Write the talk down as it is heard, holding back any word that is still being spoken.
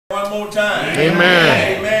One more time.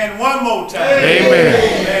 Amen. Amen. One more time. Amen.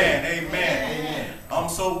 Amen. Amen. I'm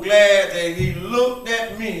so glad that he looked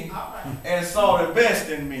at me and saw the best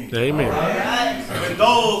in me. Amen. When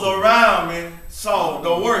those around me saw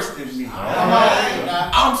the worst in me.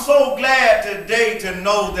 I'm so glad today to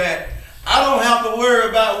know that I don't have to worry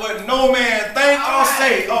about what no man think or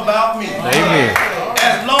say about me. Amen.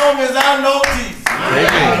 As long as I know Jesus.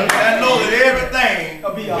 Amen. I know that everything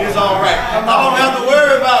is all right. I don't have to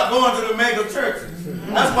worry about going to the mega churches.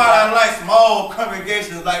 That's why I like small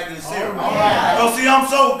congregations like this here. Because see, I'm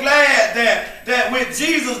so glad that with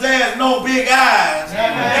Jesus there's no big eyes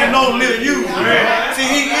and no little you. See,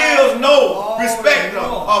 he is no respecter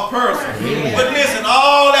of person. But listen,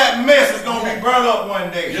 all that mess is going to be burnt up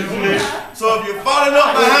one day. So if you're falling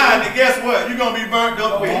up behind it, guess what? You're going to be burnt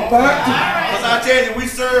up with it. Because I tell you, we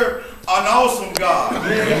serve an awesome God.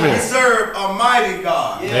 Amen. We serve a mighty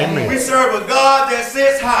God. Amen. We serve a God that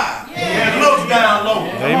sits high and looks down low.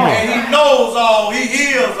 Amen. And he knows all, he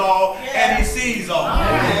hears all, and he sees all.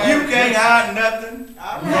 You can't hide nothing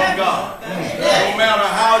from God. No matter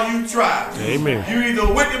how you try. Amen. You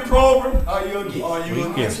either with the program or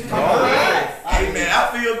you against it. Amen. I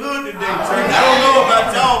feel good today, church. I don't know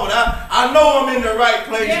about y'all, but I know I'm in the right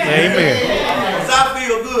place today. Amen. Because I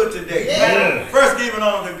feel good today. First, giving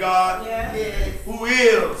honor to God, who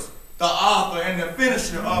is the author and the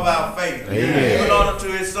finisher of our faith. Amen. Giving honor to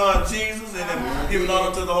his son Jesus, and then giving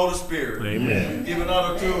honor to the Holy Spirit. Amen. Giving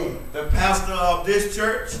honor to the pastor of this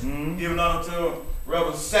church. Giving honor to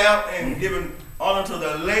Reverend South, and giving honor to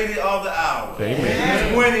the lady of the hour.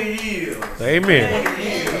 Amen. 20 years. Amen. 20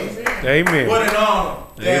 years. Amen. What an honor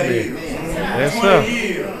that Amen. is. That's 20 up.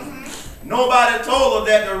 years. Nobody told her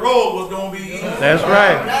that the road was going to be easy. That's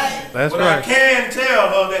right. That's But I right. can tell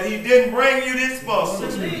her that he didn't bring you this far to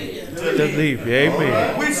leave.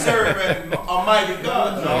 Amen. We serve a mighty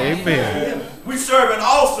God. Amen. We serve an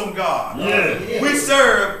awesome God. We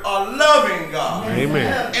serve a loving God.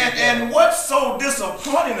 Amen. And what's so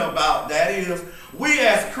disappointing about that is we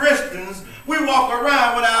as Christians, we walk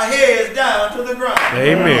around with our heads down to the ground.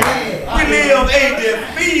 Amen. We live a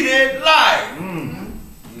defeated life.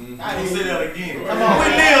 I will say that again. We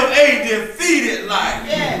live a defeated life.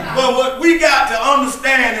 But what we got to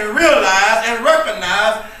understand and realize and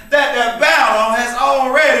recognize that the battle has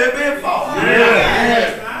already been fought.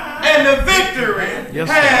 And the victory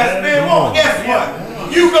has been won. Guess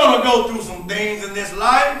what? You're going to go through some things in this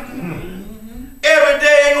life. Every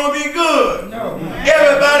day ain't going to be good.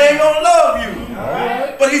 Everybody ain't going to love you.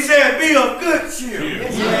 But he said, be of good cheer.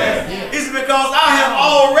 It's because I have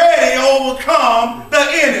already overcome the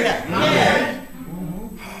enemy.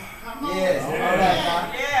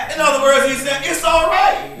 In other words, he said, it's all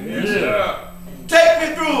right. Take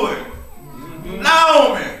me through it.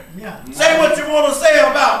 Naomi, say what you want to say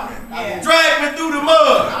about me. Drag me through the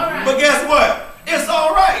mud. But guess what? It's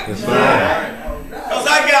all right. Because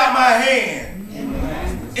I got my hand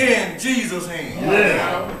in Jesus'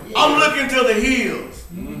 hand. I'm looking to the hills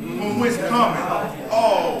from which coming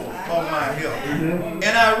all of my help. And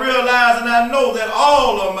I realize and I know that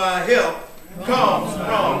all of my help comes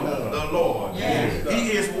from the Lord.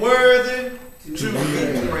 He is worthy to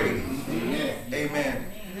be praised. Amen.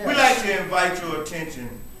 We'd like to invite your attention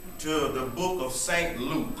to the book of St.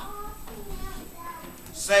 Luke.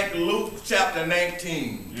 St. Luke chapter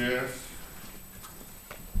 19.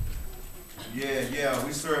 Yeah,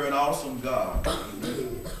 we serve an awesome God.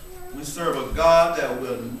 We serve a God that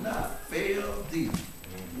will not fail thee.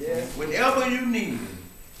 Whenever you need him,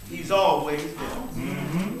 he's always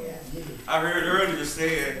there. I heard earlier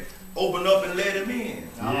said, open up and let him in.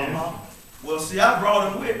 Well, see, I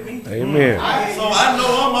brought him with me. Amen. So I know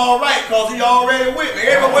I'm all right because he already with me.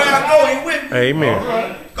 Everywhere I go, he with me.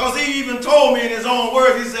 Amen. Because he even told me in his own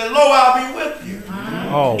words, he said, Lo, I'll be with you.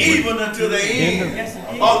 Even until the end.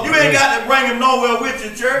 Oh, you ain't got to bring him nowhere with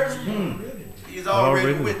you, church. He's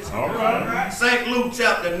already with you. St. Luke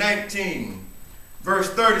chapter 19, verse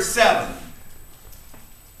 37.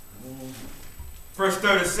 Verse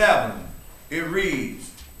 37, it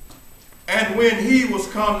reads, and when he was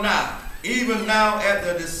come nigh, even now at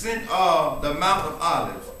the descent of the Mount of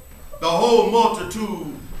Olives, the whole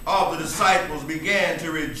multitude of the disciples began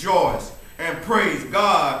to rejoice and praise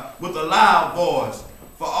God with a loud voice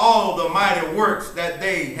for all the mighty works that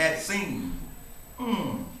they had seen.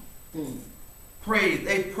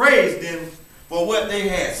 They praised him for what they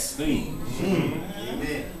had seen.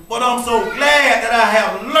 But I'm so glad that I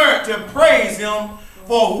have learned to praise him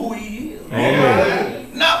for who he is.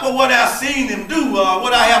 Amen. Not for what I've seen him do or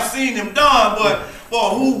what I have seen him done, but for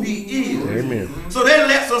who he is. Amen. So that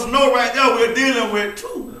lets us know right there we're dealing with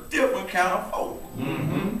two different kind of folk.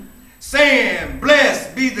 saying,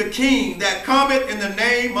 blessed be the King that cometh in the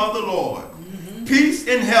name of the Lord. Peace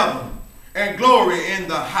in heaven and glory in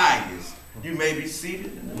the highest. You may be seated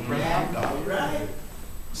in the presence of God.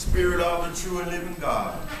 Spirit of the true and living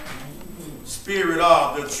God. Spirit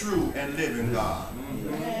of the true and living God.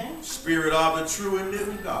 Spirit of the true and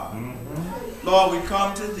living God. Lord, we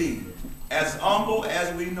come to thee as humble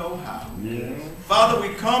as we know how. Father,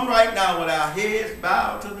 we come right now with our heads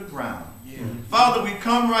bowed to the ground. Father, we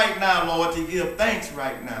come right now, Lord, to give thanks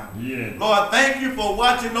right now. Lord, thank you for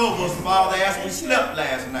watching over us, Father, as we slept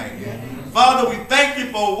last night. Father, we thank you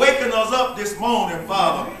for waking us up this morning,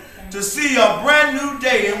 Father, to see a brand new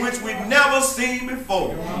day in which we've never seen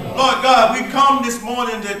before. Lord God, we come this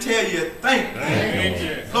morning to tell you thank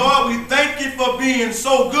you. Lord, we thank you for being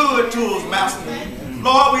so good to us, Master.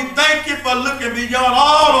 Lord, we thank you for looking beyond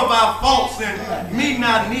all of our faults and meeting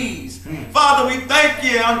our needs. Father, we thank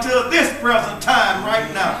you until this present time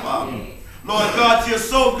right now, Father. Lord God, you're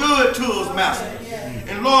so good to us, Master.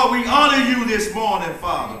 And Lord, we honor you this morning,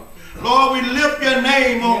 Father. Lord, we lift your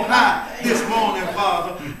name on high this morning,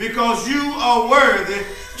 Father, because you are worthy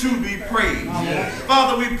to be praised.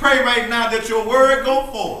 Father, we pray right now that your word go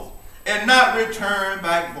forth and not return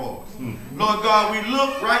back void. Lord God, we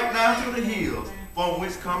look right now to the hills from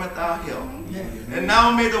which cometh our help. And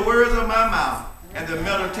now may the words of my mouth and the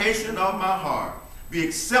meditation of my heart be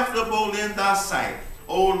acceptable in thy sight,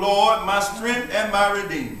 O Lord, my strength and my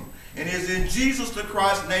redeemer. And it is in Jesus the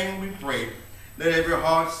Christ's name we pray. Let every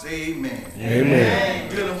heart say amen. Amen.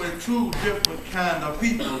 Dealing with two different kind of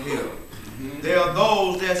people here. There are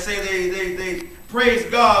those that say they praise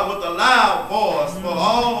God with a loud voice for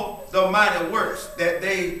all the mighty works that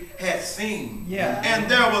they had seen.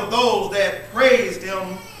 And there were those that praised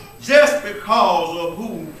him just because of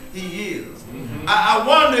who he is. I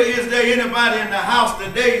wonder, is there anybody in the house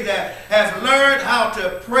today that has learned how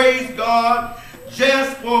to praise God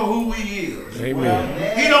just for who he is?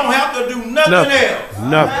 Amen. He don't have to do nothing else. He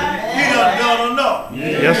done enough.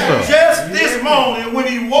 Yes, sir. Just this morning when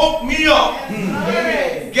he woke me up,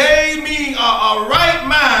 gave me a right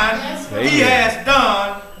mind, he has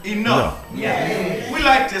done enough. We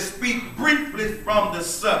like to speak briefly from the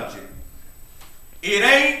subject. It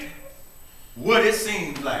ain't what it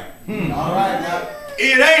seems like.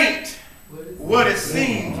 It ain't what it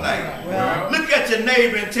seems like. Look at your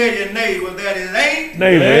neighbor and tell your neighbor that it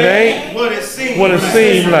ain't what it seems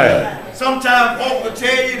like. Sometimes folk will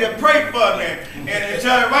tell you to pray for me, and they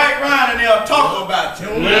turn right around and they'll talk about you.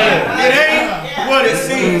 It ain't what it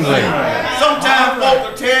seems like. Sometimes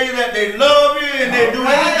folk will tell you that they love you and they do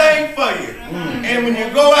anything for you. And when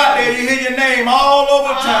you go out there, you hear your name all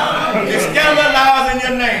over town. They're scandalizing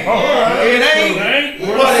your name. It ain't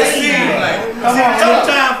what it seems like. See,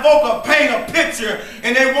 sometimes folk will paint a picture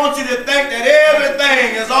and they want you to think that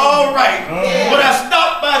everything is all right. But I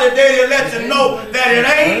stopped by today to let you know that it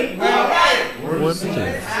ain't all right.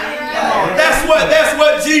 That's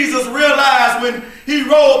what Jesus realized when he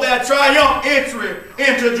rode that triumphant entry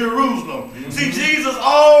into Jerusalem. See, Jesus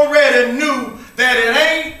already knew that it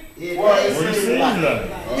ain't what it seems like.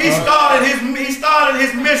 He started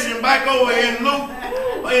his mission back over in Luke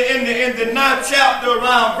in the 9th chapter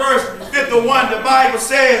around verse 51. The Bible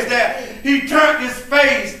says that he turned his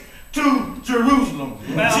face to Jerusalem.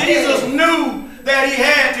 Jesus knew that he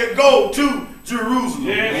had to go to Jerusalem.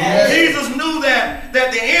 Jesus knew that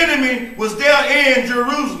the enemy was there in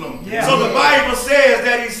Jerusalem. So the Bible says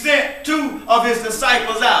that he sent 2 of his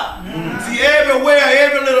disciples out. See, everywhere,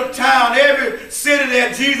 every little town, every city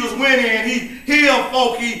that Jesus went in, he healed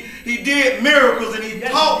folk, he did miracles, and he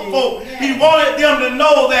taught folk. He wanted them to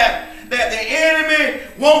know that the enemy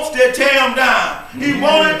wants to tear him down. He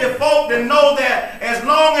wanted the folk to know that as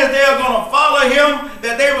long as they're going to follow him,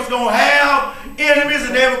 that they was going to have enemies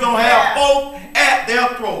and they were going to have folk at their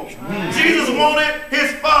throats. Jesus wanted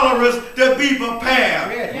his followers to be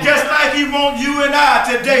prepared. Just like he wants you and I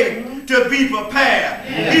today to be prepared.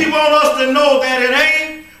 He wants us to know that it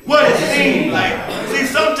ain't what it seems like. See,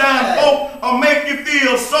 sometimes folk will make you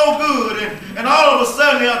feel so good and all of a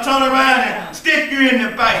sudden they'll turn around and stick you in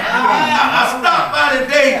the back. I stopped by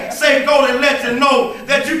today, Seco, to let you know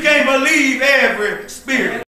that you can't believe every spirit.